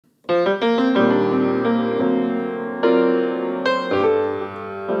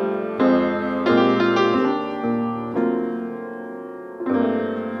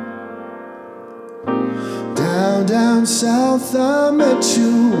mouth I met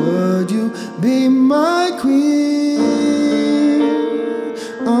you, would you be my queen?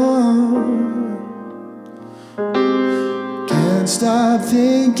 Can't stop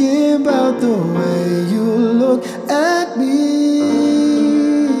thinking about the way you look at me.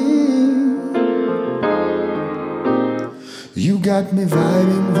 You got me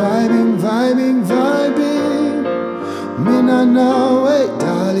vibing, vibing, vibing, vibing. Me not now, wait,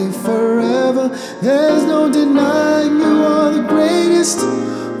 darling, forever. There's no denying you are the greatest.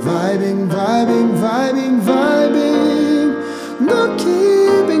 Vibing, vibing, vibing, vibing. No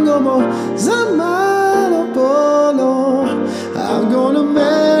keeping on more Zamano Polo. I'm gonna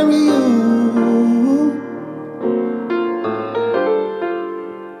marry you.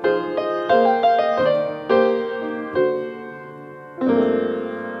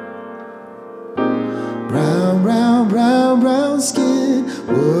 Brown, brown, brown, brown skin,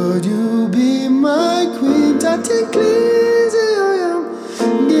 would you be my queen? Tati Clizzy, I am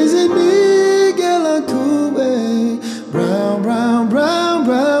gizing me, girl, I could wait. Brown, brown, brown,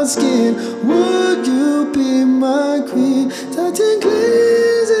 brown skin, would you be my queen? Tati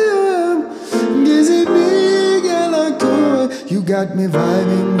Clizzy, I am gizing me, girl, I could wait. You got me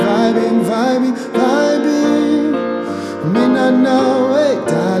vibing, vibing, vibing, vibing. Me not now, wait,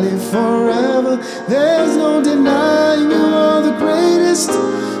 darling, forever. There's no denying you are the greatest.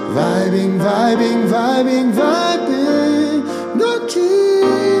 Vibing, vibing, vibing, vibing. No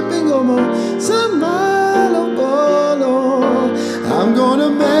keeping on more Samalo Polo. I'm gonna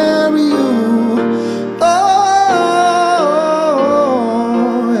marry you. Oh,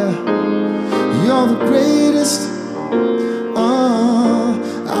 yeah. You're the greatest.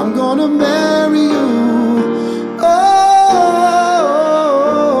 I'm gonna marry you.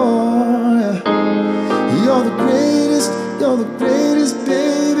 You're the greatest,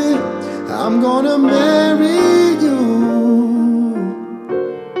 baby. I'm gonna marry you.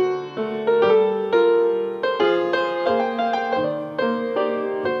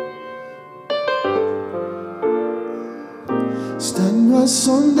 Stanwa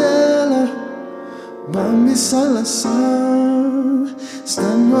Sondela, Bambi Salasam.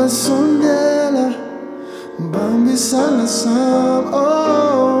 Stanwa Sondela, Bambi Salasam.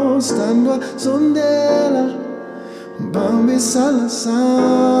 Oh, Stanwa Sondela, Bambi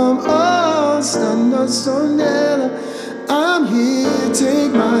Salasam. Oh, Sondela, Sondela. I'm here,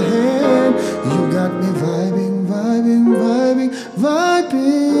 take my hand. You got me vibing, vibing, vibing,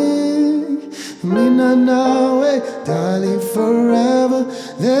 vibing. Me not now, hey, darling, forever.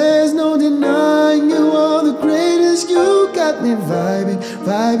 There's no denying you are the greatest. You got me vibing,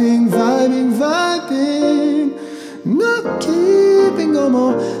 vibing, vibing, vibing. Not keeping on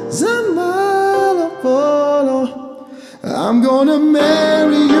more Zamala Polo. I'm gonna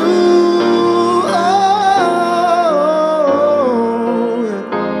marry you.